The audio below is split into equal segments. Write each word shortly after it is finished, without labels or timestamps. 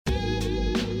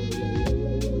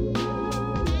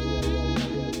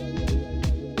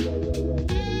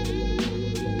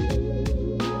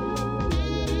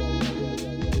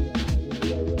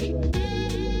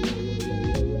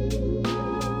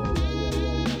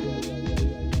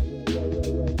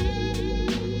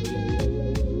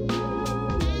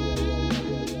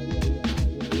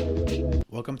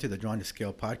to the Drawn to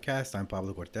Scale podcast. I'm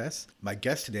Pablo Cortez. My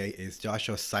guest today is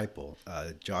Joshua Seipel.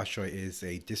 Joshua is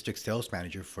a district sales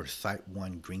manager for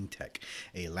SiteOne Green Tech,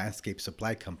 a landscape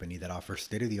supply company that offers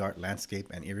state-of-the-art landscape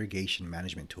and irrigation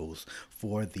management tools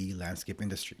for the landscape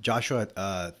industry. Joshua,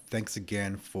 thanks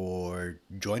again for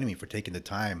joining me, for taking the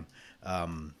time.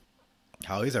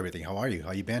 How is everything? How are you?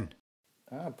 How you been?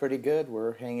 Pretty good.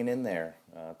 We're hanging in there.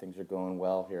 Things are going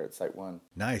well here at SiteOne.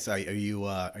 Nice. Are you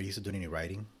still doing any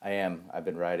writing? I am. I've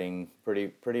been riding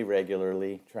pretty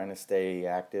regularly, trying to stay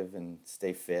active and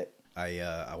stay fit.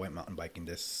 I went mountain biking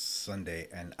this Sunday,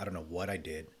 and I don't know what I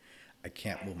did. I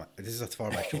can't move my. This is as far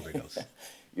as my shoulder goes.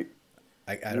 You,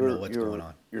 I don't know what's going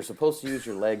on. You're supposed to use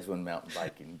your legs when mountain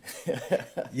biking.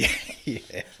 Yeah,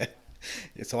 yeah.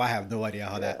 So I have no idea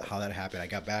Yeah, how that happened. I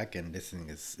got back, and this thing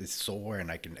is sore,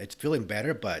 and it's feeling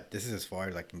better, but this is as far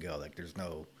as I can go. Like there's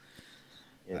no.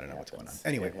 I it don't know what's going on. happens.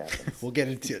 Anyway, It happens. we'll get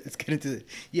into it. Let's get into it.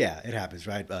 Yeah, it happens,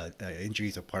 right?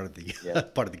 Injuries are part of the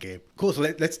Yep. part of the game. Cool. So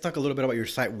let's talk a little bit about your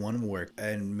Site One work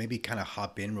and maybe kind of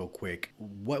hop in real quick.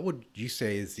 What would you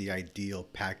say is the ideal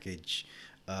package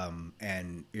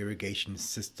and irrigation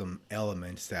system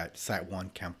elements that Site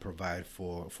One can provide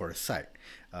for a site?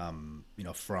 From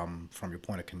your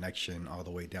point of connection all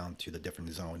the way down to the different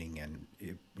zoning and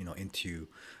into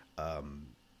um,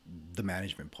 the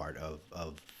management part of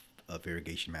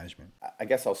irrigation management. I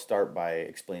guess I'll start by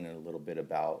explaining a little bit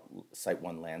about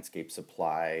SiteOne Landscape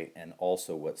Supply and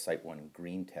also what SiteOne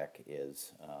Green Tech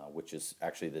is, which is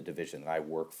actually the division that I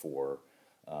work for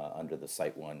under the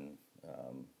SiteOne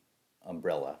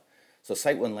umbrella. So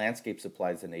SiteOne Landscape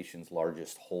Supply is the nation's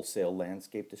largest wholesale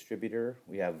landscape distributor.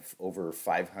 We have over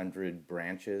 500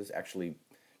 branches, actually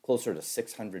closer to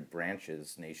 600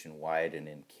 branches nationwide and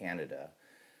in Canada.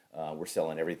 We're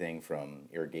selling everything from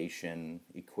irrigation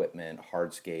equipment,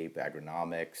 hardscape,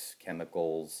 agronomics,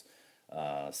 chemicals,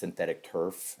 synthetic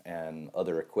turf, and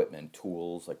other equipment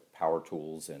tools like power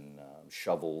tools and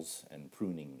shovels and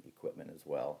pruning equipment as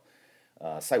well.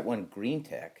 SiteOne Green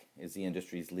Tech is the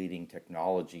industry's leading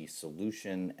technology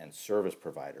solution and service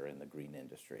provider in the green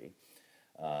industry.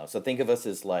 So think of us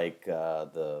as like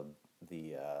the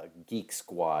geek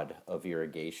squad of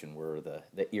irrigation. We're the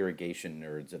irrigation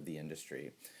nerds of the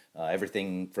industry.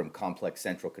 Everything from complex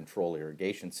central control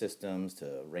irrigation systems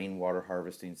to rainwater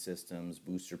harvesting systems,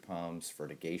 booster pumps,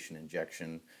 fertigation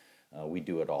injection. We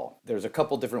do it all. There's a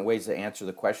couple different ways to answer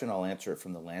the question. I'll answer it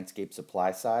from the landscape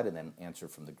supply side and then answer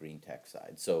from the green tech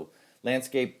side. So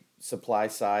landscape supply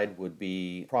side would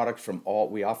be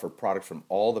we offer products from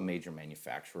all the major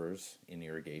manufacturers in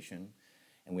irrigation,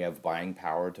 and we have buying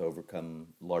power to overcome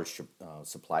large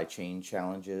supply chain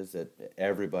challenges that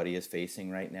everybody is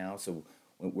facing right now. So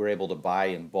we're able to buy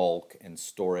in bulk and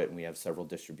store it, and we have several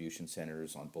distribution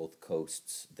centers on both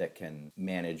coasts that can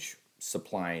manage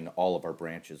supplying all of our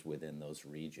branches within those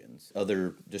regions.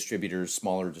 Other distributors,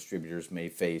 smaller distributors, may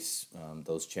face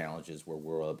those challenges where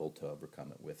we're able to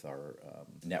overcome it with our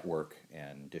network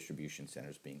and distribution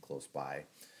centers being close by.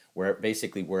 Where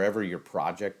basically wherever your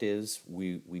project is,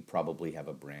 we probably have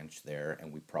a branch there,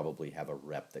 and we probably have a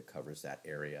rep that covers that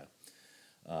area.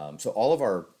 So all of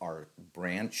our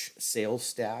branch sales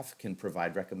staff can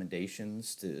provide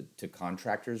recommendations to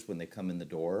contractors when they come in the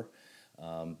door,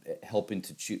 helping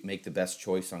to make the best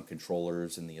choice on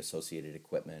controllers and the associated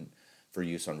equipment for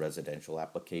use on residential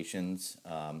applications,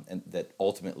 and that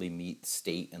ultimately meet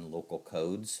state and local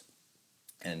codes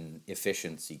and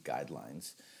efficiency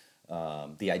guidelines.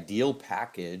 The ideal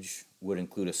package would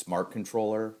include a smart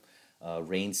controller,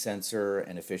 rain sensor,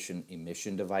 and efficient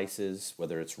emission devices,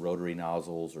 whether it's rotary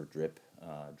nozzles or drip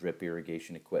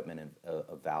irrigation equipment and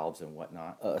valves and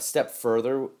whatnot. A step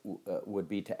further would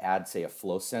be to add, say, a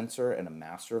flow sensor and a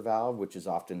master valve, which is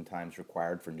oftentimes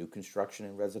required for new construction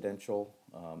in residential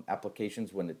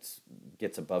applications when it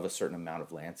gets above a certain amount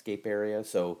of landscape area.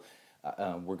 So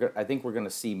I think we're going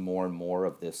to see more and more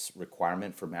of this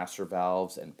requirement for master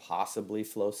valves and possibly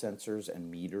flow sensors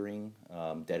and metering,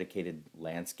 dedicated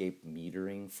landscape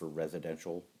metering for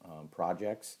residential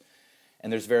projects.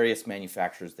 And there's various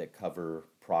manufacturers that cover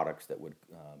products that would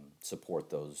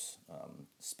support those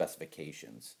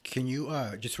specifications. Can you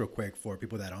just real quick for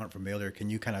people that aren't familiar, can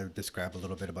you kind of describe a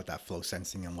little bit about that flow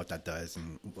sensing and what that does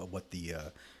and what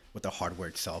the hardware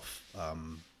itself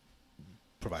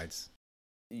provides?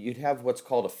 You'd have what's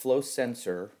called a flow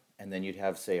sensor, and then you'd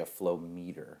have, say, a flow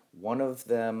meter. One of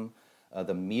them,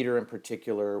 the meter in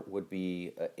particular, would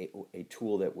be a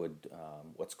tool that would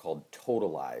what's called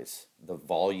totalize the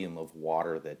volume of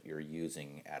water that you're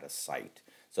using at a site.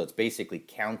 So it's basically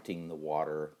counting the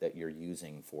water that you're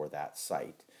using for that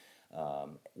site,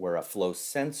 where a flow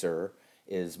sensor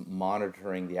is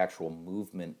monitoring the actual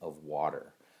movement of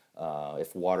water.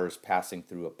 If water is passing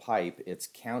through a pipe, it's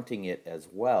counting it as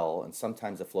well, and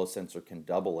sometimes the flow sensor can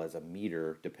double as a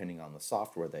meter depending on the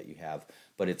software that you have.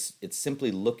 But it's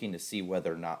simply looking to see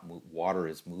whether or not water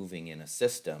is moving in a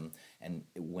system, and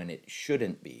when it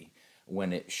shouldn't be,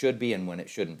 when it should be, and when it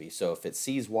shouldn't be. So if it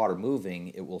sees water moving,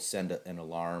 it will send an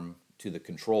alarm to the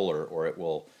controller,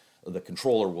 or the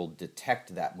controller will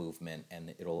detect that movement,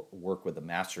 and it'll work with the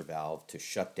master valve to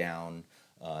shut down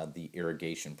the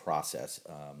irrigation process.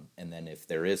 And then if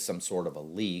there is some sort of a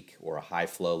leak or a high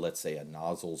flow, let's say a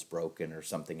nozzle's broken or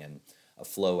something, and a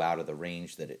flow out of the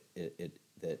range that it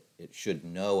should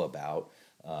know about,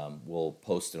 we'll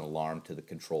post an alarm to the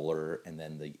controller, and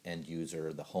then the end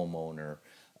user, the homeowner,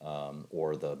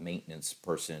 or the maintenance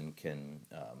person can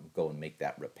go and make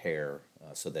that repair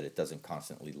so that it doesn't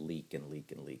constantly leak and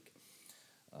leak and leak.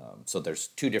 So there's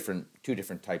two different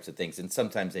types of things, and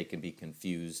sometimes they can be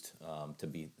confused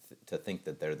to think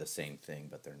that they're the same thing,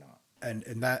 but they're not.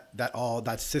 And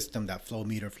that system, that flow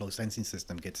meter, flow sensing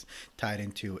system, gets tied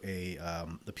into a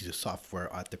piece of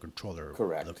software at the controller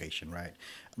Correct. location, right?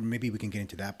 Maybe we can get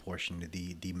into that portion,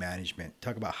 the management.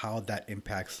 Talk about how that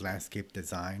impacts landscape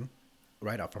design,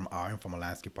 right? From a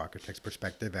landscape architect's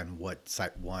perspective, and what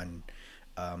Site One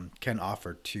can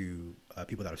offer to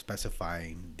people that are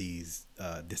specifying this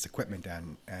equipment,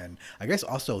 and I guess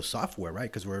also software,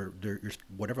 right? Because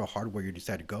whatever hardware you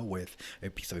decide to go with, a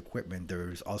piece of equipment,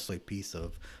 there's also a piece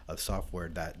of software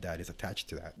that is attached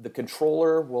to that. The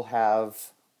controller will have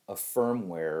a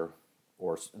firmware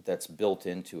that's built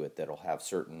into it that'll have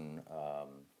certain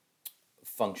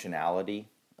functionality,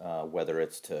 whether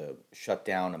it's to shut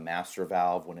down a master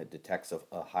valve when it detects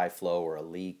a high flow or a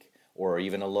leak, or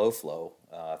even a low flow.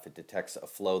 If it detects a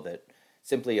flow that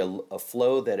simply a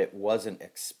flow that it wasn't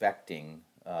expecting,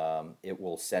 it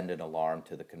will send an alarm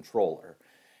to the controller.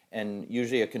 And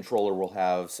usually a controller will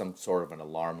have some sort of an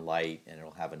alarm light, and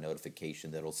it'll have a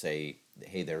notification that'll say,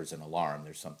 hey, there's an alarm,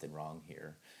 there's something wrong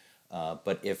here.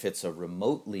 But if it's a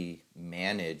remotely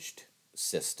managed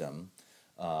system,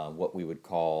 what we would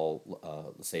call,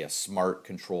 let's say, a smart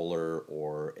controller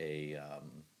or a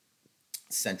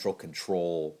central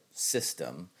control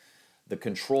system, the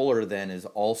controller then is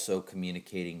also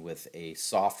communicating with a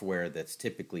software that's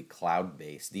typically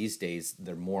cloud-based. These days,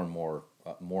 they're more and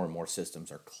more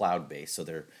systems are cloud-based, so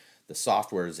the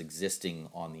software is existing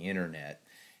on the internet,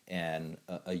 and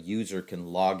a user can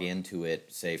log into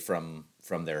it, say from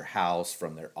their house,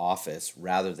 from their office,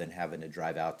 rather than having to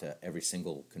drive out to every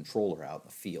single controller out in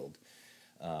the field.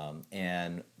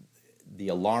 And the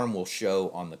alarm will show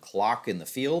on the clock in the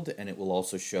field, and it will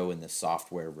also show in the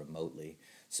software remotely.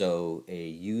 So a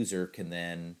user can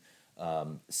then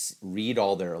read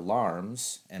all their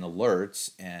alarms and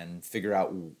alerts and figure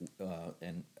out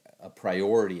a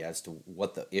priority as to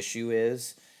what the issue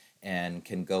is, and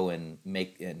can go and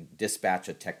dispatch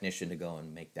a technician to go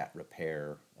and make that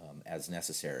repair as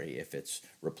necessary. If it's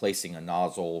replacing a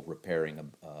nozzle,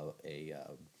 repairing a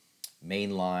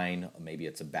main line, maybe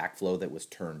it's a backflow that was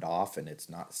turned off and it's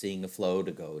not seeing the flow,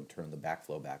 to go and turn the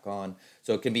backflow back on.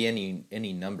 So it can be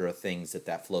any number of things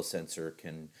that flow sensor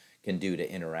can do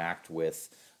to interact with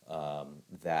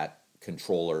that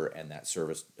controller and that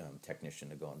service technician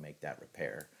to go and make that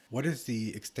repair. What is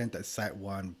the extent that Site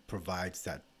One provides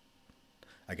that?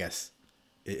 I guess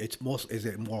is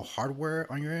it more hardware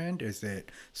on your end? Is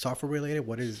it software related?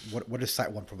 What does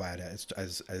Site One provide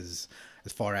as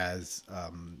far as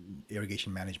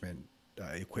irrigation management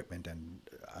equipment, and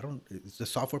is the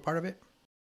software part of it?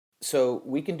 So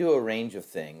we can do a range of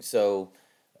things. So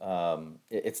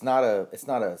it's not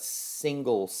a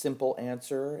single simple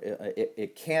answer.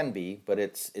 It can be, but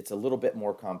it's a little bit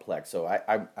more complex. So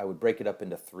I would break it up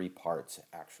into three parts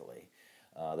actually.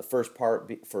 The first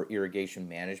part for irrigation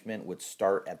management would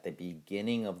start at the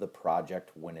beginning of the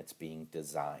project when it's being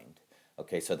designed.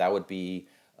 Okay, so that would be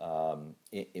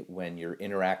when you're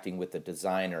interacting with the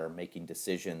designer, making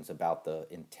decisions about the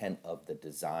intent of the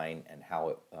design and how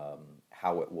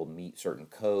it will meet certain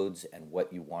codes, and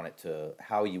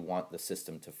how you want the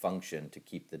system to function to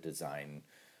keep the design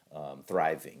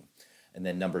thriving. And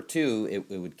then number two,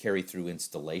 it would carry through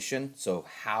installation. So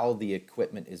how the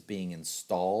equipment is being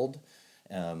installed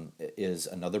is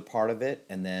another part of it.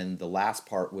 And then the last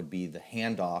part would be the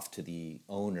handoff to the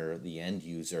owner, the end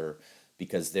user,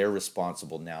 because they're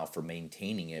responsible now for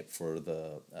maintaining it for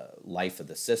the life of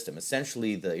the system.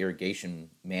 Essentially, the irrigation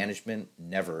management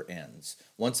never ends.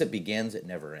 Once it begins, it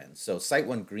never ends. So Site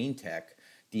One Green Tech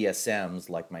DSMs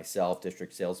like myself,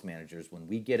 district sales managers, when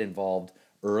we get involved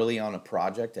early on a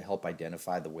project to help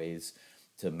identify the ways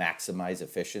to maximize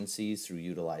efficiencies through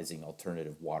utilizing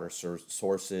alternative water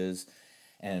sources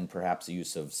and perhaps the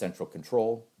use of central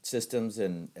control systems.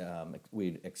 And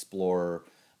we'd explore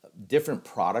different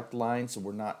product lines, so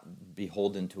we're not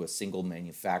beholden to a single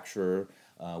manufacturer.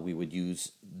 We would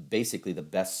use basically the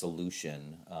best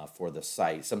solution for the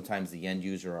site. Sometimes the end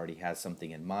user already has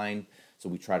something in mind, so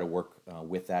we try to work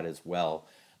with that as well.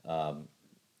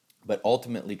 But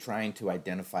ultimately trying to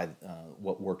identify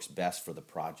what works best for the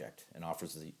project and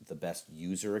offers the best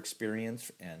user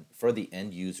experience and for the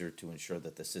end user to ensure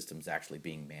that the system's actually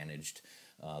being managed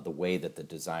the way that the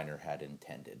designer had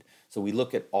intended. So we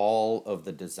look at all of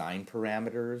the design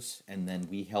parameters, and then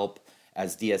we help,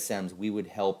 as DSMs, we would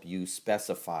help you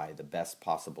specify the best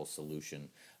possible solution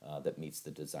that meets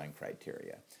the design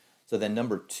criteria. So then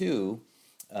number two,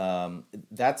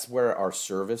 that's where our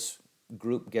service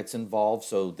group gets involved.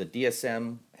 So the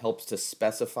DSM helps to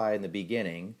specify in the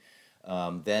beginning.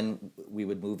 Then we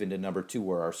would move into number two,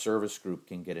 where our service group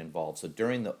can get involved. So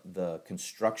during the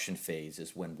construction phase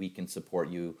is when we can support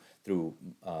you through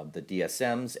the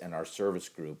DSMs and our service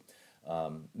group,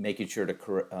 making sure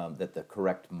that the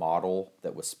correct model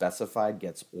that was specified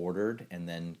gets ordered and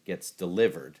then gets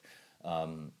delivered.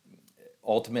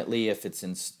 Ultimately, if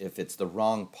it's the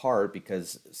wrong part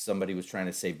because somebody was trying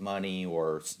to save money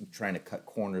or trying to cut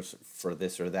corners for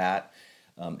this or that,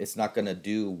 it's not going to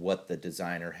do what the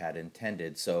designer had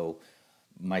intended. So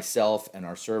myself and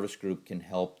our service group can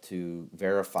help to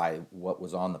verify what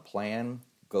was on the plan,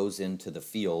 goes into the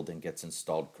field and gets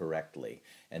installed correctly,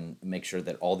 and make sure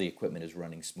that all the equipment is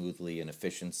running smoothly and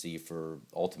efficiency for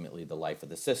ultimately the life of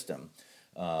the system.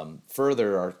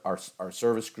 Further, our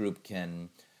service group can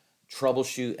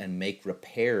troubleshoot and make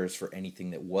repairs for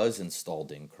anything that was installed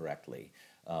incorrectly.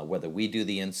 Whether we do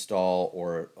the install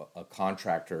or a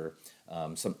contractor,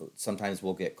 sometimes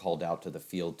we'll get called out to the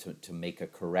field to make a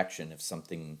correction if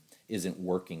something isn't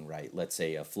working right. Let's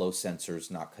say a flow sensor is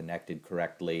not connected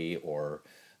correctly, or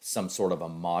some sort of a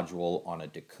module on a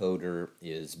decoder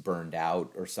is burned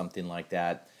out or something like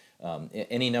that.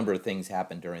 Any number of things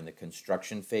happen during the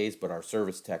construction phase, but our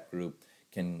service tech group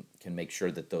can make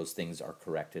sure that those things are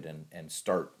corrected and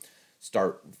start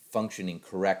functioning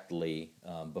correctly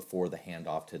before the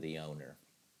handoff to the owner.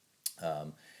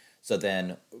 So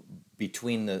then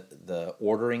between the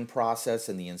ordering process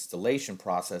and the installation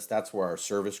process, that's where our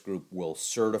service group will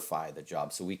certify the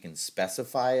job. So we can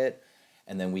specify it,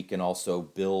 and then we can also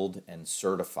build and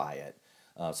certify it.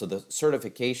 So the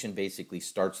certification basically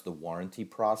starts the warranty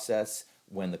process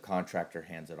when the contractor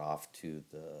hands it off to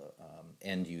the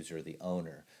end user, the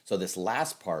owner. So this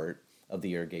last part of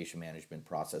the irrigation management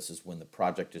process is when the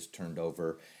project is turned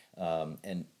over,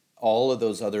 and all of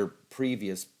those other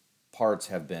previous parts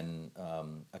have been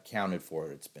accounted for.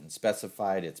 It's been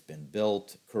specified, it's been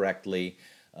built correctly,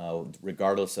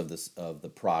 regardless of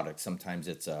the product. Sometimes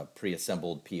it's a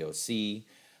pre-assembled POC,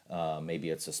 maybe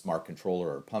it's a smart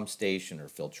controller or pump station or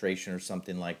filtration or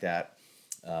something like that.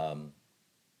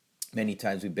 Many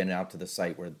times we've been out to the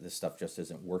site where this stuff just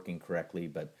isn't working correctly,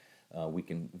 but we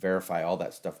can verify all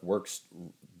that stuff works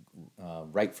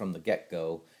right from the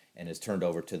get-go and is turned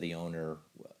over to the owner,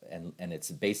 and it's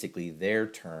basically their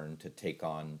turn to take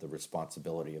on the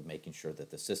responsibility of making sure that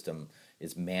the system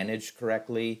is managed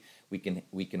correctly. We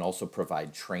can also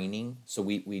provide training, so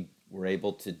we were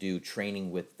able to do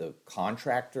training with the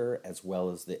contractor as well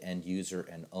as the end user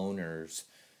and owners,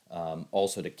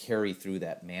 also to carry through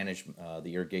that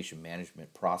the irrigation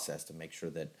management process to make sure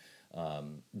that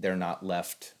they're not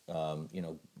left,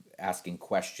 asking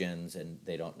questions and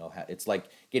they don't know how. It's like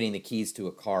getting the keys to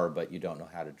a car, but you don't know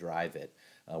how to drive it.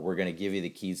 We're going to give you the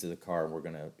keys to the car, and we're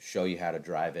going to show you how to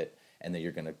drive it, and then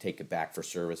you're going to take it back for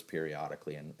service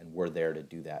periodically, and we're there to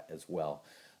do that as well.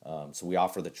 So we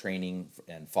offer the training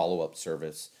and follow-up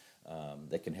service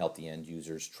that can help the end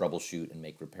users troubleshoot and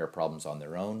make repair problems on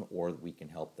their own, or we can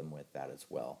help them with that as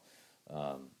well.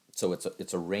 So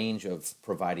it's a range of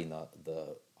providing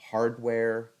the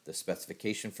hardware, the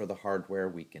specification for the hardware.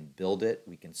 We can build it,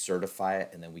 we can certify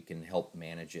it, and then we can help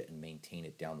manage it and maintain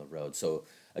it down the road. So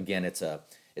again,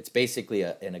 it's basically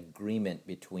an agreement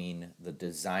between the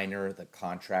designer, the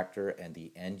contractor, and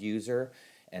the end user.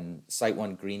 And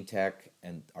SiteOne GreenTech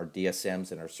and our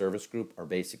DSMs and our service group are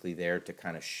basically there to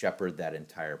kind of shepherd that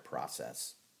entire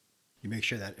process. You make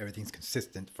sure that everything's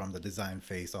consistent from the design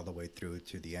phase all the way through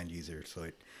to the end user, so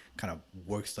it kind of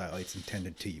works how it's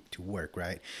intended to work,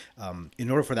 right?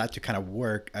 In order for that to kind of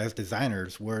work, as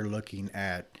designers, we're looking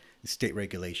at state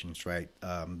regulations, right?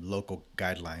 Local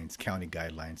guidelines, county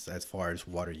guidelines, as far as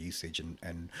water usage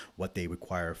and what they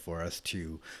require for us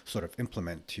to sort of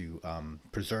implement to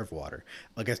preserve water.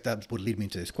 I guess that would lead me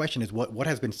to this question: is what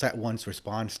has been Site One's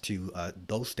response to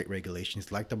those state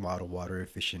regulations, like the Model Water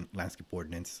Efficient Landscape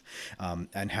Ordinance,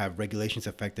 and have regulations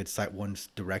affected Site One's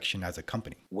direction as a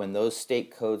company? When those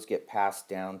state codes get passed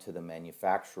down to the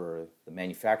manufacturer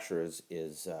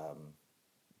is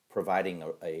providing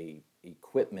a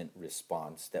equipment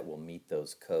response that will meet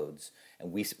those codes,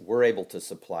 and we're able to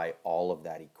supply all of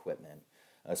that equipment,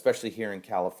 especially here in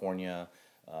California.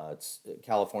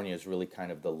 California is really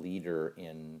kind of the leader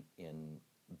in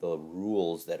the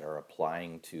rules that are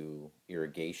applying to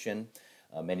irrigation.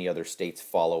 Many other states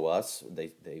follow us.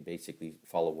 They basically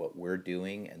follow what we're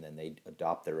doing, and then they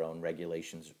adopt their own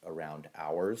regulations around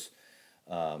ours.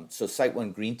 So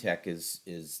SiteOne GreenTech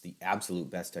is the absolute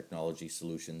best technology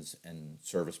solutions and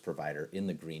service provider in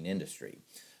the green industry.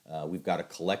 We've got a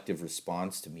collective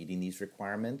response to meeting these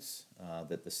requirements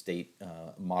that the state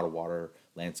Model Water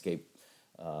Landscape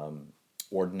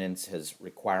Ordinance has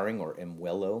requiring, or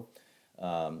MWELO.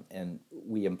 And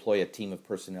we employ a team of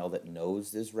personnel that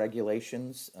knows these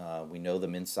regulations. We know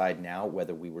them inside now,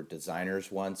 whether we were designers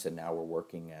once and now we're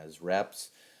working as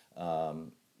reps.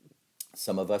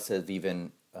 Some of us have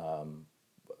even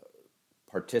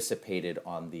participated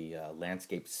on the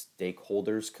Landscape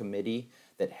Stakeholders Committee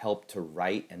that helped to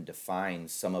write and define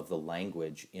some of the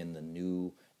language in the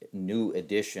new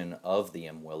edition of the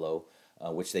MWILLO,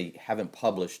 which they haven't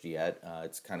published yet.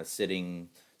 It's kind of sitting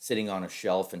on a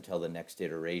shelf until the next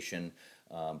iteration.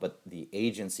 But the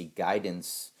agency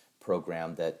guidance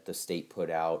program that the state put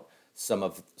out, some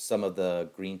of the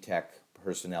green tech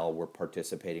personnel were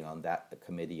participating on that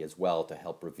committee as well to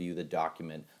help review the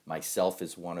document. Myself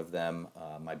is one of them.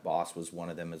 My boss was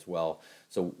one of them as well.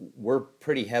 So we're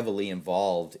pretty heavily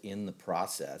involved in the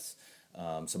process.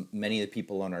 So many of the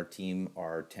people on our team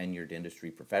are tenured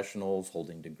industry professionals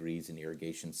holding degrees in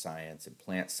irrigation science and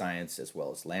plant science, as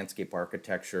well as landscape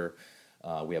architecture.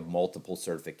 We have multiple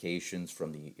certifications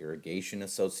from the Irrigation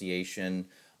Association,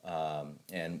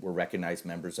 and we're recognized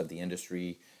members of the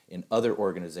industry in other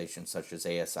organizations such as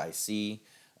ASIC,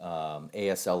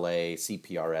 ASLA,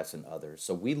 CPRS, and others.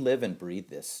 So we live and breathe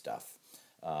this stuff.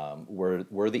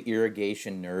 We're the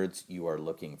irrigation nerds you are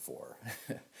looking for.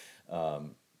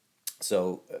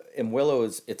 So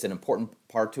MWILLO it's an important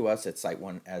part to us at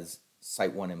SiteOne as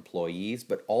SiteOne employees,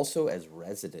 but also as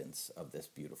residents of this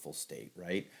beautiful state,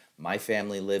 right? My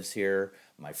family lives here.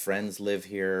 My friends live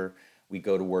here. We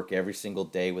go to work every single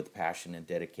day with passion and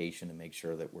dedication to make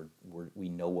sure that we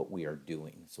know what we are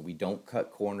doing. So we don't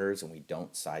cut corners and we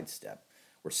don't sidestep.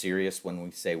 We're serious when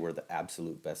we say we're the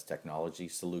absolute best technology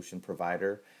solution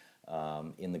provider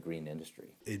in the green industry.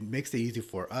 It makes it easy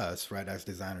for us, right, as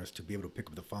designers, to be able to pick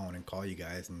up the phone and call you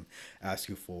guys and ask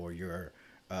you for your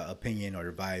opinion or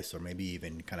advice, or maybe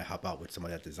even kind of help out with some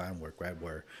of that design work, right,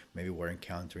 where maybe we're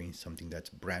encountering something that's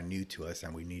brand new to us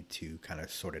and we need to kind of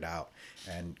sort it out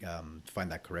and find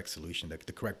that correct solution, the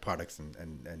correct products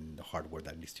and the hardware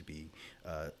that needs to be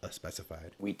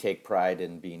specified. We take pride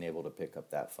in being able to pick up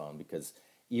that phone because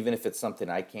even if it's something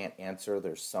I can't answer,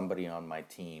 there's somebody on my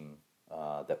team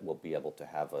that will be able to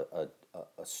have a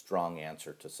strong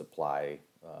answer to supply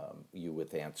you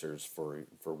with answers for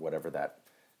whatever that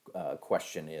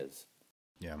question is.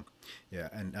 Yeah, yeah,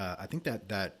 and I think that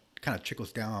kind of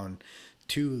trickles down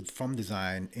from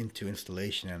design into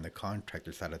installation and the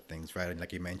contractor side of things, right? And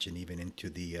like you mentioned, even into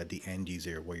the end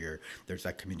user, where there's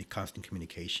that constant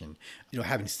communication.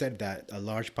 Having said that, a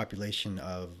large population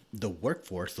of the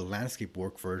workforce, the landscape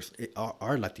workforce,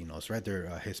 are Latinos, right? They're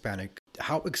Hispanic.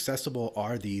 How accessible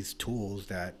are these tools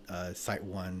that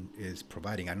SiteOne is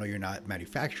providing? I know you're not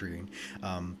manufacturing,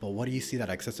 but what do you see that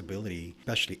accessibility,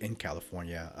 especially in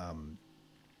California?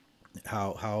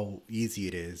 How easy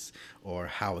it is, or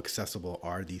how accessible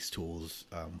are these tools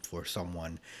for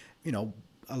someone, a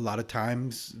lot of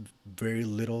times very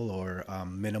little or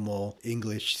minimal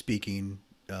English speaking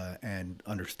and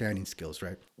understanding skills,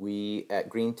 right? We at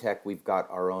GreenTech, we've got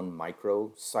our own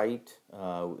micro site.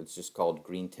 It's just called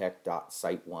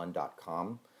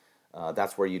greentech.siteone.com.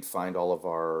 That's where you'd find all of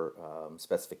our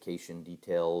specification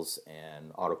details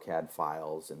and AutoCAD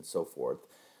files and so forth.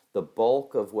 The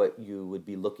bulk of what you would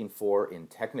be looking for in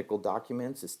technical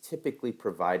documents is typically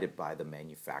provided by the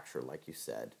manufacturer, like you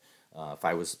said.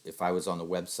 If I was on the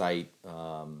website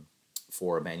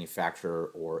for a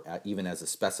manufacturer, or even as a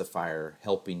specifier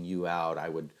helping you out, I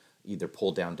would either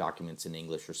pull down documents in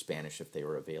English or Spanish if they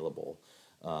were available.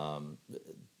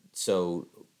 So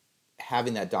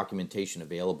having that documentation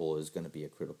available is going to be a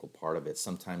critical part of it.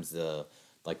 Sometimes the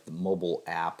like the mobile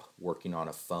app working on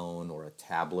a phone or a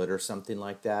tablet or something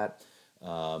like that.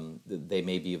 They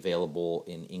may be available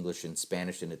in English and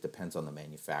Spanish, and it depends on the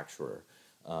manufacturer.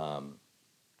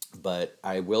 But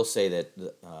I will say that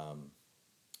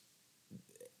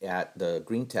at the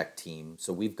Green Tech team,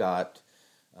 so we've got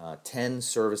 10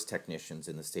 service technicians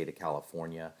in the state of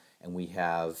California, and we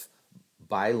have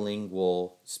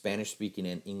bilingual Spanish speaking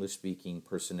and English speaking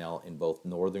personnel in both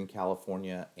Northern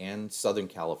California and Southern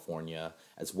California,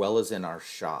 as well as in our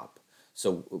shop.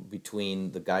 So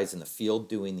between the guys in the field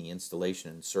doing the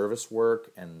installation and service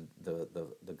work and the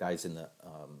guys in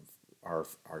our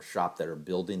shop that are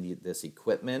building this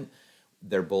equipment,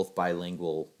 they're both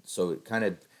bilingual. So it kind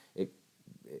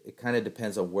of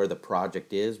depends on where the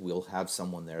project is. We'll have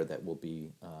someone there that will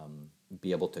be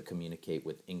able to communicate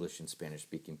with English and Spanish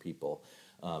speaking people.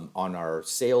 On our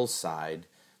sales side,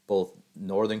 both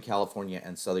Northern California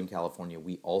and Southern California,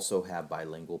 we also have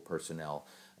bilingual personnel.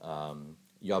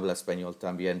 Yo hablo español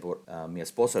también, mi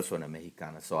esposa es una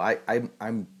mexicana. So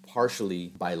I'm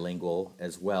partially bilingual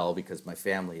as well because my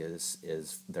family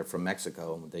they're from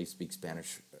Mexico and they speak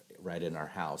Spanish right in our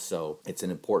house. So it's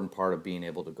an important part of being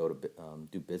able to go to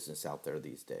do business out there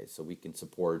these days. So we can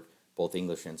support both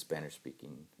English and Spanish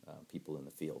speaking people in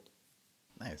the field.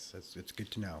 Nice. It's good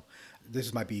to know.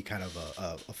 This might be kind of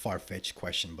a far-fetched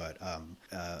question, but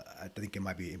I think it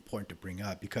might be important to bring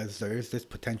up because there is this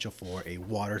potential for a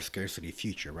water scarcity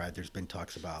future, right? There's been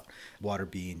talks about water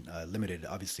being limited,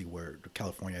 obviously, where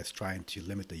California is trying to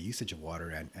limit the usage of water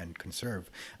and conserve.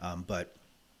 But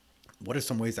what are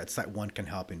some ways that Site One can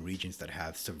help in regions that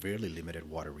have severely limited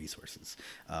water resources?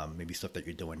 Maybe stuff that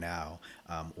you're doing now,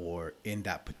 or in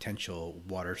that potential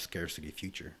water scarcity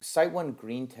future. Site One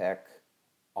Green Tech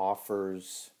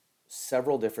offers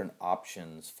several different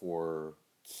options for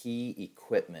key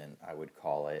equipment, I would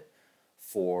call it,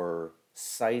 for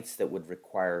sites that would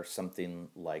require something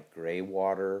like gray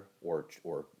water or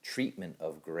treatment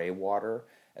of gray water,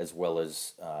 as well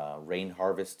as rain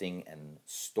harvesting and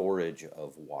storage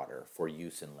of water for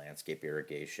use in landscape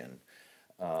irrigation.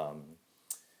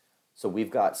 So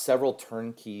we've got several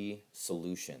turnkey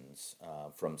solutions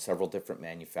from several different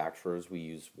manufacturers. We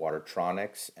use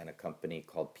Watertronics and a company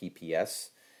called PPS.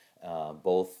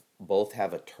 Both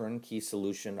have a turnkey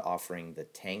solution offering the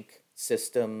tank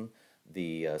system,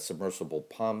 the submersible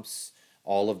pumps,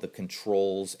 all of the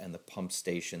controls, and the pump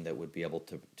station that would be able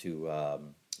to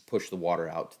push the water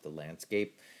out to the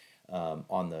landscape.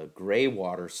 On the gray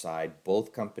water side,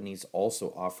 both companies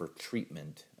also offer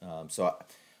treatment. So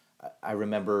I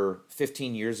remember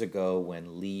 15 years ago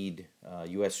when LEED,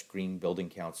 U.S. Green Building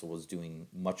Council, was doing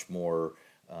much more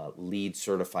LEED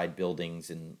certified buildings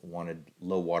and wanted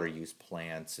low water use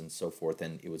plants and so forth.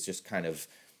 And it was just kind of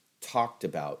talked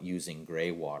about using gray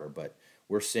water, but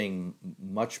we're seeing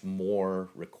much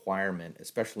more requirement,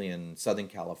 especially in Southern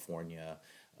California,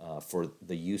 for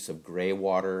the use of gray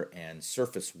water and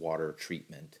surface water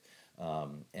treatment.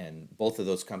 And both of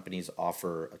those companies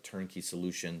offer a turnkey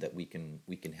solution that we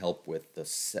can help with the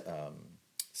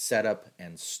setup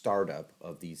and startup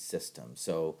of these systems.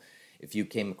 So if you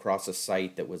came across a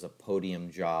site that was a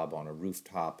podium job on a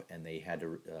rooftop and they had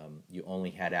to, you only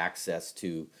had access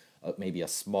to maybe a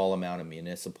small amount of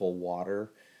municipal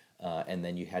water, and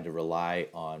then you had to rely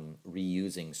on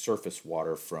reusing surface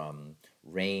water from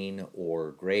rain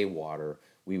or gray water,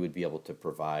 we would be able to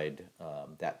provide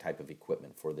that type of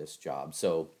equipment for this job.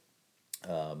 So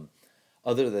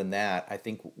other than that, I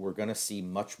think we're going to see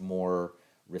much more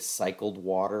recycled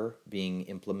water being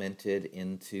implemented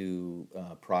into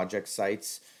project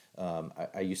sites.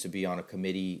 I used to be on a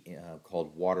committee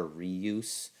called Water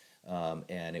Reuse,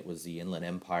 and it was the Inland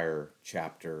Empire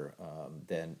chapter.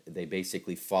 Then they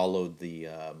basically followed the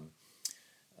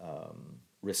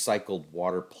recycled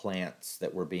water plants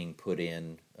that were being put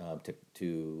in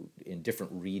in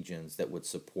different regions that would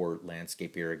support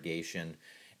landscape irrigation.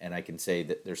 And I can say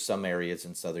that there's some areas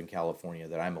in Southern California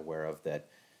that I'm aware of that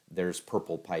there's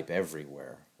purple pipe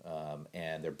everywhere,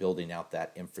 and they're building out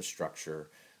that infrastructure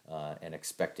and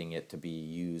expecting it to be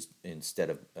used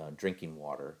instead of drinking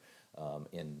water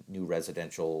in new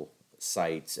residential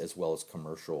sites as well as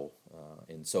commercial.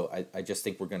 And so I just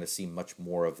think we're going to see much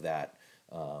more of that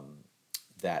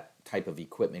that type of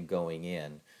equipment going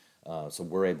in. So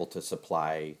we're able to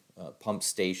supply pump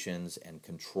stations and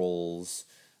controls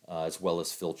as well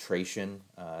as filtration.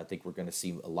 I think we're going to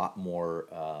see a lot more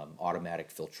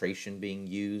automatic filtration being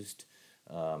used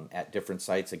at different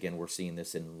sites. Again, we're seeing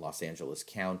this in Los Angeles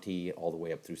County all the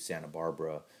way up through Santa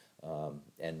Barbara.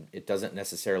 And it doesn't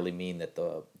necessarily mean that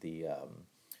the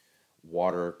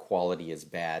water quality is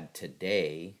bad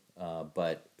today,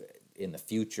 but in the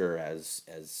future, as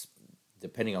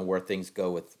depending on where things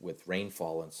go with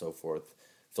rainfall and so forth,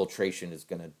 filtration is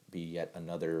going to be yet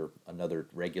another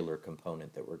regular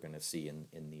component that we're going to see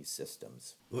in these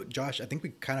systems. Well, Josh, I think we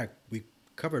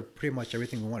covered pretty much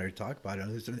everything we wanted to talk about.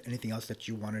 Is there anything else that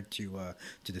you wanted to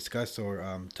discuss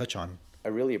or touch on? I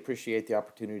really appreciate the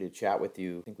opportunity to chat with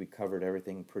you. I think we covered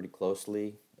everything pretty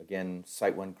closely. Again,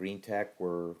 SiteOne GreenTech,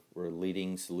 we're a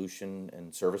leading solution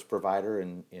and service provider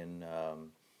in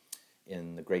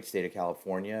the great state of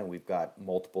California, and we've got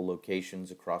multiple locations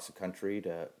across the country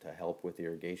to help with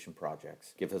irrigation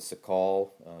projects. Give us a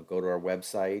call, go to our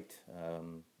website.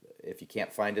 If you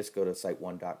can't find us, go to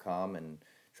siteone.com and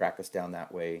track us down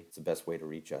that way. It's the best way to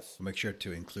reach us. We'll make sure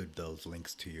to include those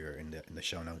links to your in the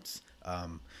show notes.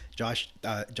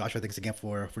 Joshua, thanks again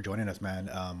for joining us, man.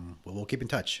 We'll keep in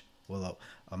touch. I'll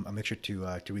make sure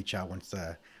to reach out once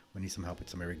we need some help with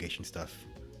some irrigation stuff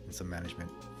and some management.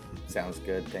 Sounds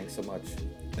good. Thanks so much.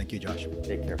 Thank you, Josh.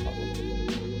 Take care,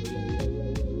 Pablo.